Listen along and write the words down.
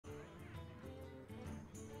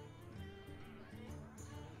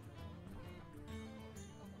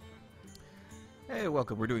Hey,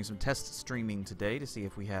 welcome. We're doing some test streaming today to see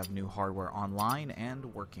if we have new hardware online and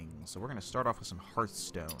working. So we're going to start off with some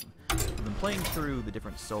Hearthstone. I've been playing through the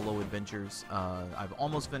different solo adventures. I've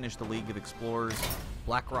almost finished the League of Explorers.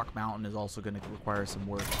 Blackrock Mountain is also going to require some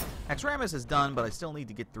work. Exramus is done, but I still need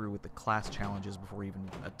to get through with the class challenges before even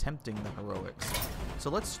attempting the heroics. So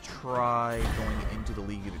let's try going into the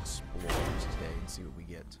League of Explorers today and see what we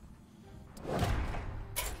get.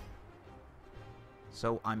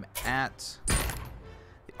 So I'm at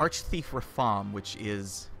Archthief Rafam, which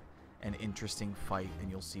is an interesting fight, and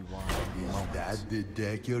you'll see why. Is that the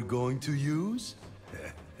deck you're going to use?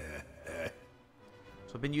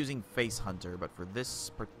 So I've been using Face Hunter, but for this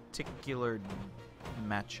particular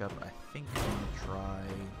matchup, I think I'm going to try...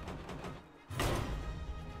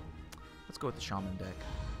 Let's go with the Shaman deck.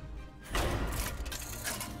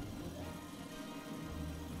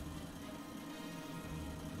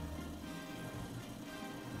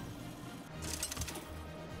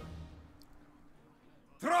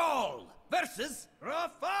 Versus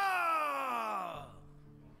Rafa!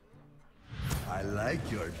 I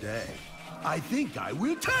like your deck. I think I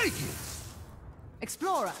will take it!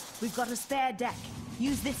 Explorer, we've got a spare deck.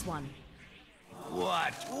 Use this one.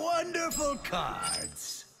 What wonderful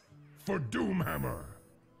cards! For Doomhammer!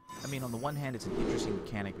 I mean, on the one hand, it's an interesting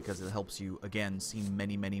mechanic because it helps you, again, see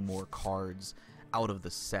many, many more cards out of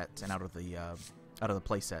the set and out of the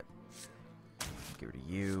play set. Get rid of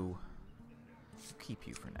you. Keep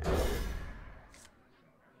you for now.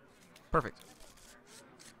 Perfect.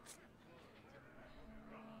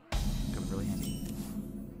 Comes really handy.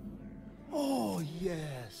 Oh,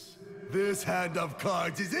 yes. This hand of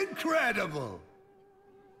cards is incredible!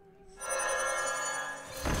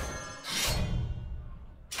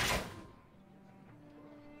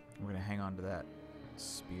 We're going to hang on to that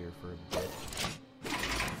spear for a bit.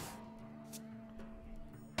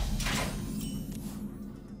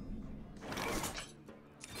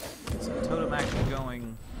 Get some totem action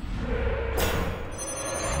going.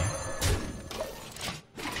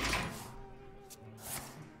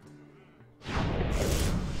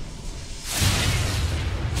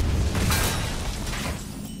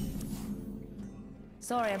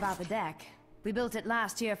 Sorry about the deck. We built it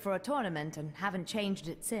last year for a tournament and haven't changed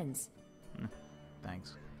it since.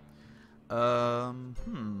 Thanks.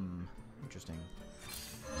 Interesting.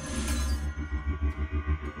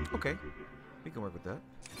 Okay, we can work with that.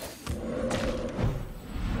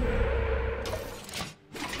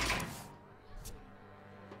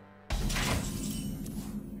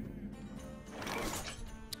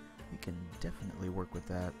 We can definitely work with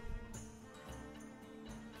that.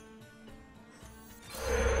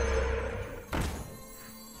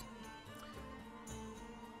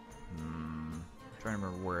 Trying to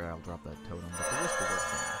remember where I'll drop that totem, but the list will work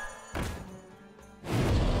for now.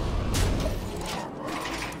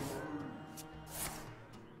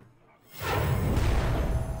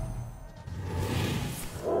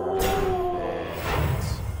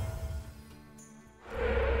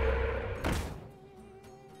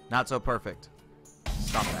 Not so perfect.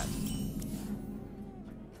 Stop that.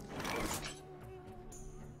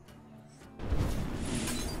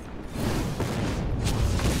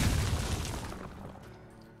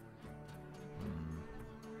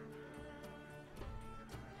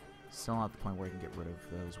 Still not at the point where I can get rid of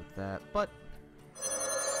those with that, but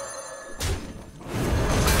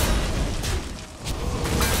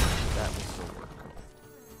that will still work.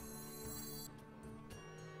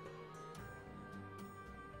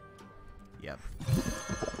 Yep.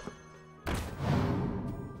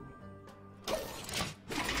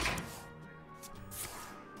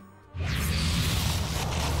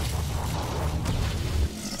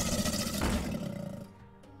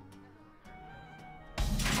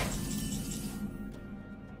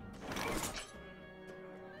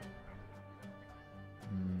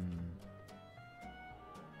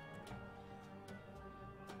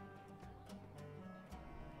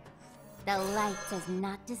 The light does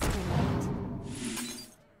not discriminate.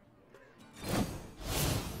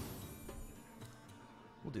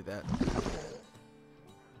 We'll do that.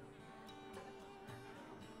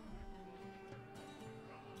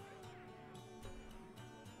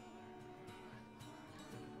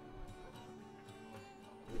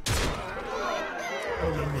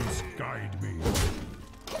 Elements guide me.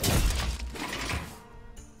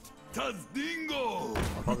 Tazdingo!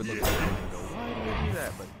 I'll probably look like why do I do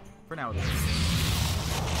that? But for now, it's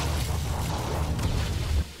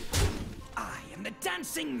I am the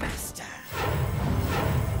dancing master!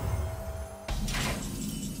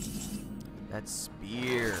 that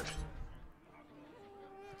spear.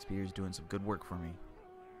 Spear's doing some good work for me.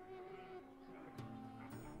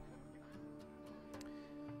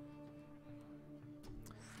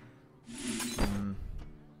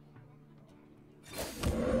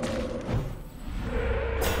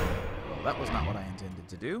 Well, that was not what I intended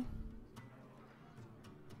to do.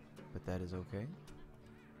 But that is okay.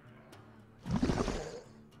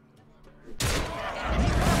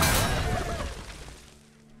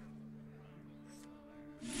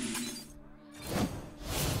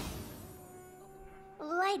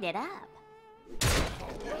 Light it up.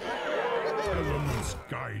 Elements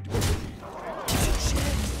guide me.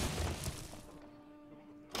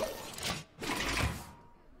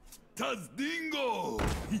 Tazdingo!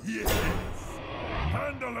 Yes!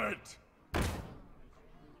 Handle it!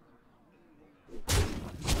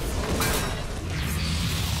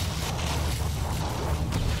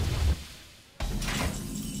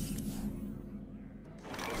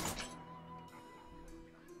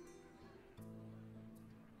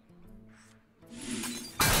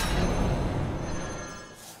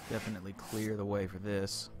 Definitely clear the way for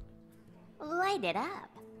this. Light it up.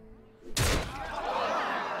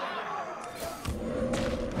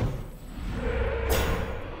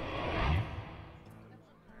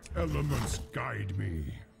 Elements guide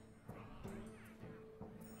me.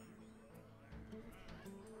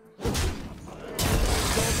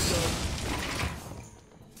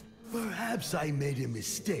 Perhaps I made a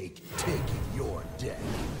mistake taking your deck.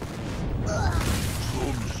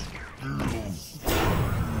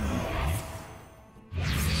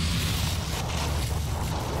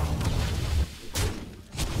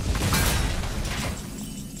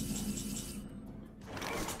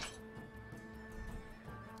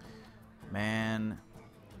 Man,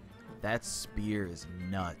 that spear is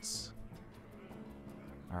nuts.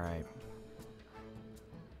 Alright.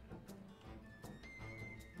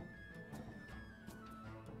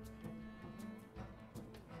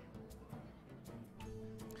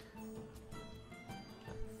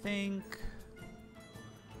 I think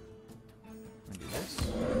I'm gonna do this.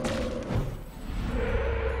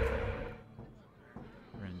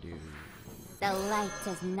 We're gonna do. The light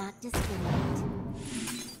does not discriminate.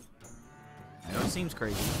 I know it seems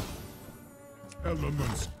crazy.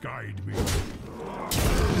 Elements guide me.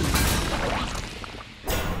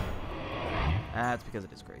 That's because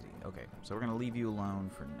it is crazy. Okay, so we're gonna leave you alone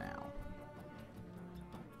for now.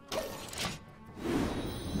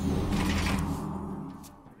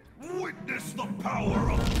 Witness the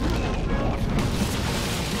power of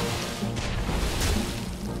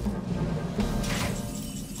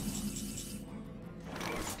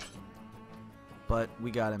But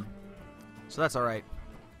we got him. So that's alright.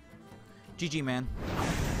 GG, man.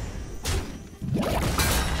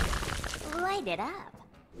 Light it up.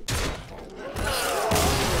 You get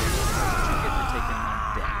for taking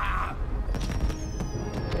my deck.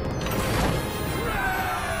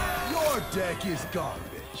 your deck is garbage.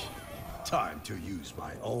 Time to use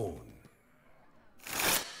my own.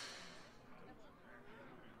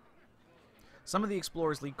 Some of the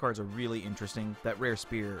Explorer's League cards are really interesting. That rare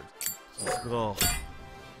spear. Ugh.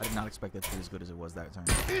 I did not expect that to be as good as it was that turn.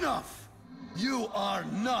 Enough! You are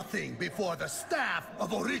nothing before the staff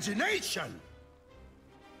of origination!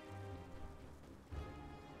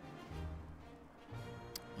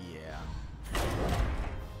 Yeah. I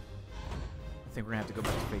think we're gonna have to go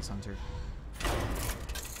back to Face Hunter.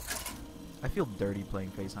 I feel dirty playing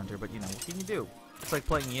Face Hunter, but you know, what can you do? It's like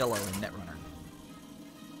playing Yellow in Netrunner.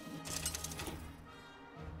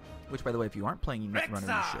 Which, by the way, if you aren't playing Netrunner,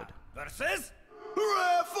 you should. Versus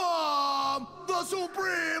Reform the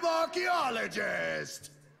Supreme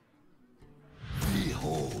Archaeologist!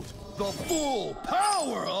 Behold the full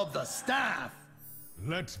power of the staff!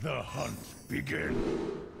 Let the hunt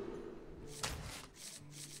begin.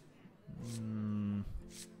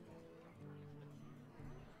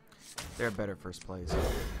 They're better first place.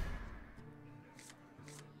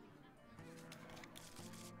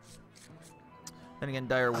 Then again,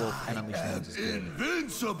 Dire Wolf and Unleash Winds is good.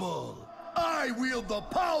 Invincible! I wield the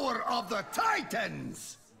power of the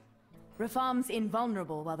Titans! Reform's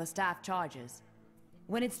invulnerable while the staff charges.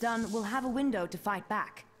 When it's done, we'll have a window to fight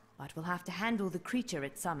back, but we'll have to handle the creature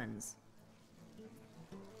it summons.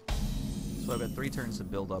 So I've got 3 turns to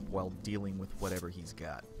build up while dealing with whatever he's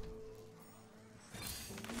got.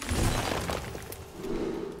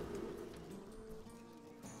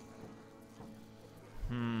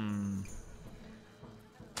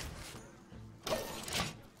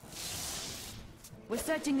 We're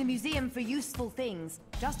searching the museum for useful things.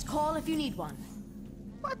 Just call if you need one.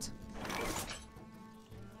 What?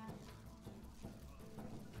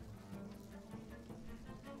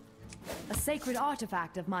 A sacred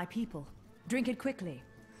artifact of my people. Drink it quickly.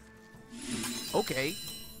 Okay.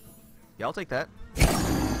 Yeah, I'll take that.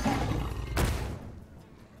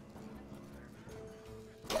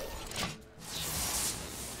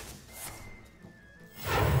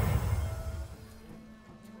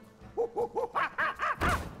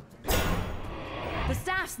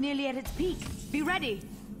 staff's nearly at its peak. Be ready.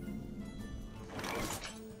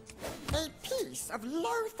 A piece of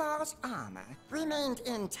Lothar's armor remained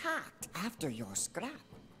intact after your scrap.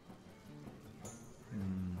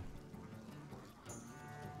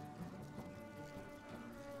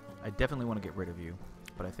 I definitely want to get rid of you,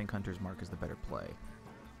 but I think Hunter's Mark is the better play.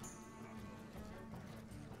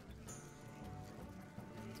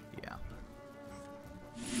 Yeah.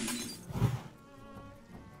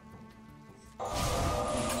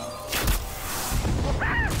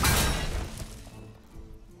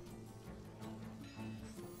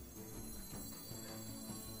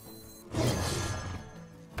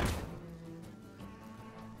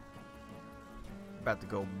 About to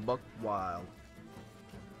go buck wild.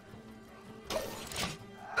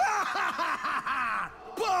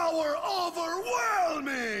 Power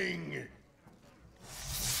overwhelming!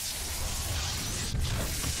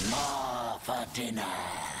 More for dinner.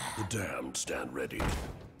 The damned stand ready.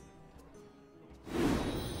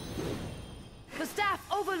 The staff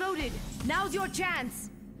overloaded. Now's your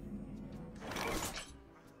chance.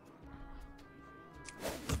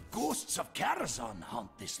 The ghosts of Karazhan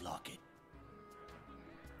haunt this locket.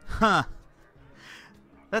 Huh.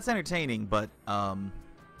 That's entertaining, but,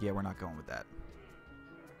 yeah, we're not going with that.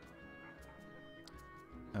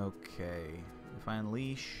 Okay. If I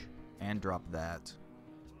unleash and drop that,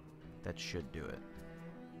 that should do it.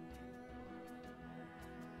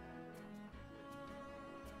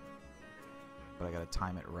 But I gotta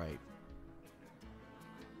time it right.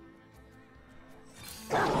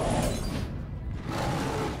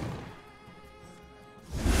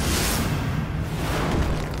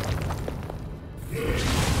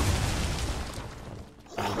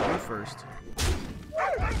 So you first.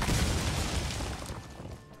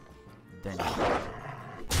 Then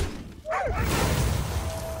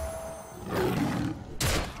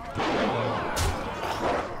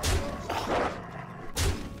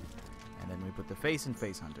and then we put the face in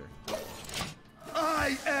Face Hunter.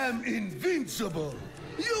 I am invincible!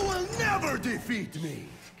 You will never defeat me!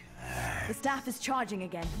 The staff is charging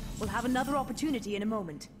again. We'll have another opportunity in a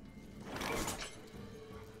moment.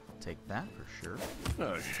 Take that for sure.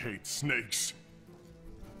 I hate snakes.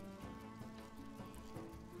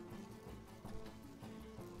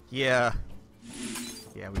 Yeah.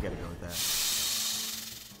 Yeah, we gotta go with that.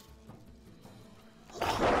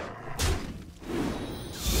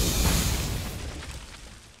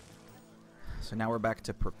 So now we're back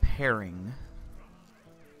to preparing.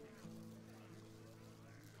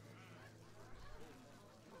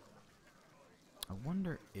 I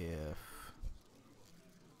wonder if...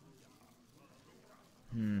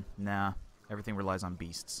 nah. Everything relies on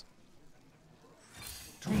beasts.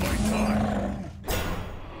 To my time.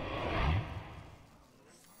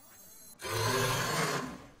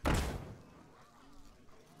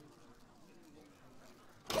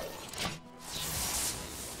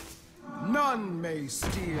 None may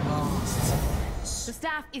steal our secrets. The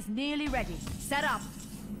staff is nearly ready. Set up.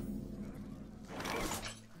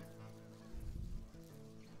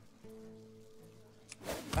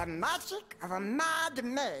 The magic of a mad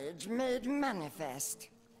mage made manifest.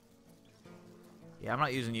 Yeah, I'm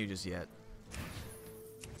not using you just yet.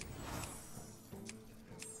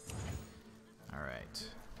 Alright.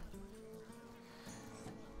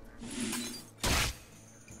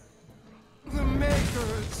 The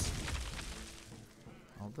makers!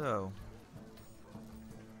 Although...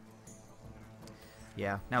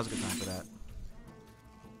 yeah, now's a good time for that.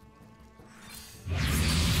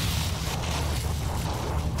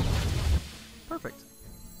 Perfect.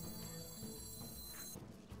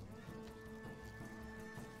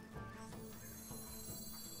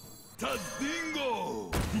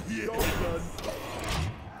 Tadingo!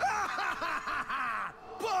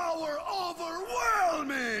 Power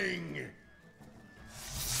overwhelming!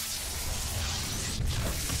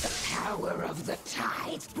 The power of the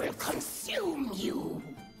tide will consume you.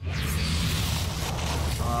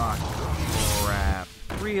 Oh, crap.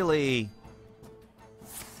 Really?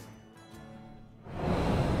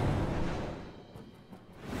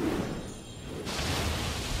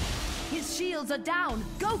 His shields are down.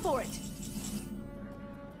 Go for it.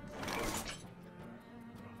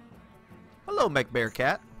 Hello, Mech Bear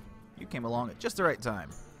Cat. You came along at just the right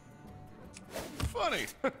time. Funny.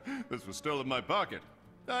 This was still in my pocket.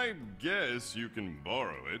 I guess you can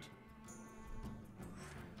borrow it.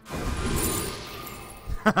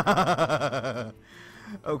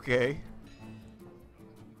 Okay.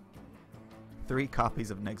 3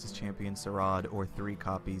 copies of Nexus Champion Sarad or 3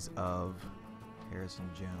 copies of Harrison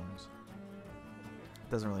Jones.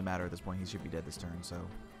 Doesn't really matter at this point. He should be dead this turn, so.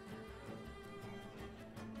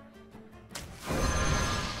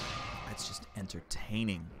 It's just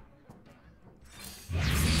entertaining.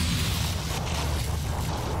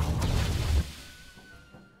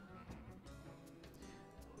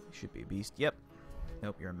 Should be a beast. Yep.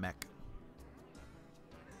 Nope, you're a mech.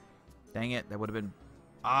 Dang it, that would have been...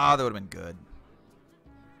 Ah, that would have been good.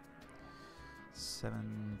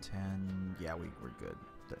 7, 10... Yeah, we're good.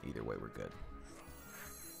 Either way, we're good.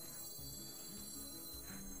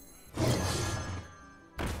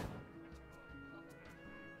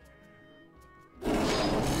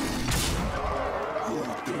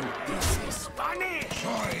 You think this is funny?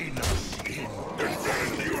 Join us in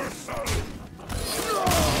defend yourself! No!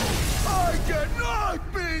 I cannot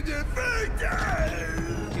be defeated!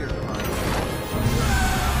 Dear God.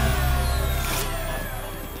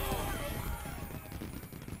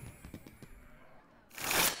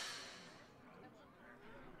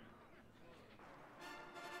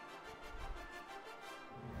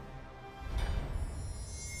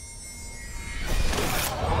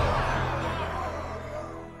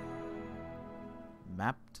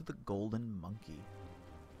 Map to the Golden Monkey.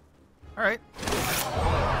 Alright.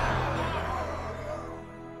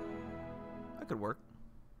 That could work.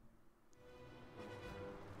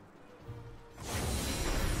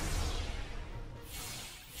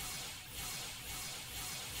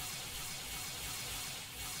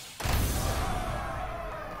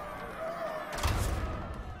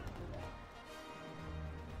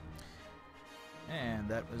 And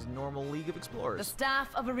that was normal League of The Explorers.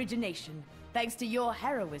 Staff of Origination. Thanks to your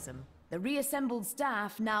heroism, the reassembled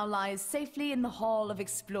staff now lies safely in the Hall of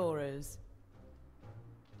Explorers.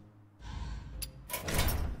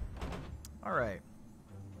 Alright.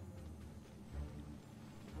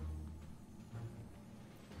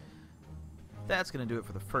 That's going to do it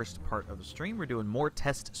for the first part of the stream. We're doing more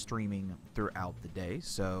test streaming throughout the day,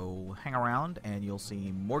 so hang around and you'll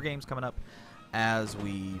see more games coming up as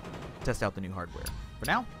we test out the new hardware. For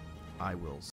now, I will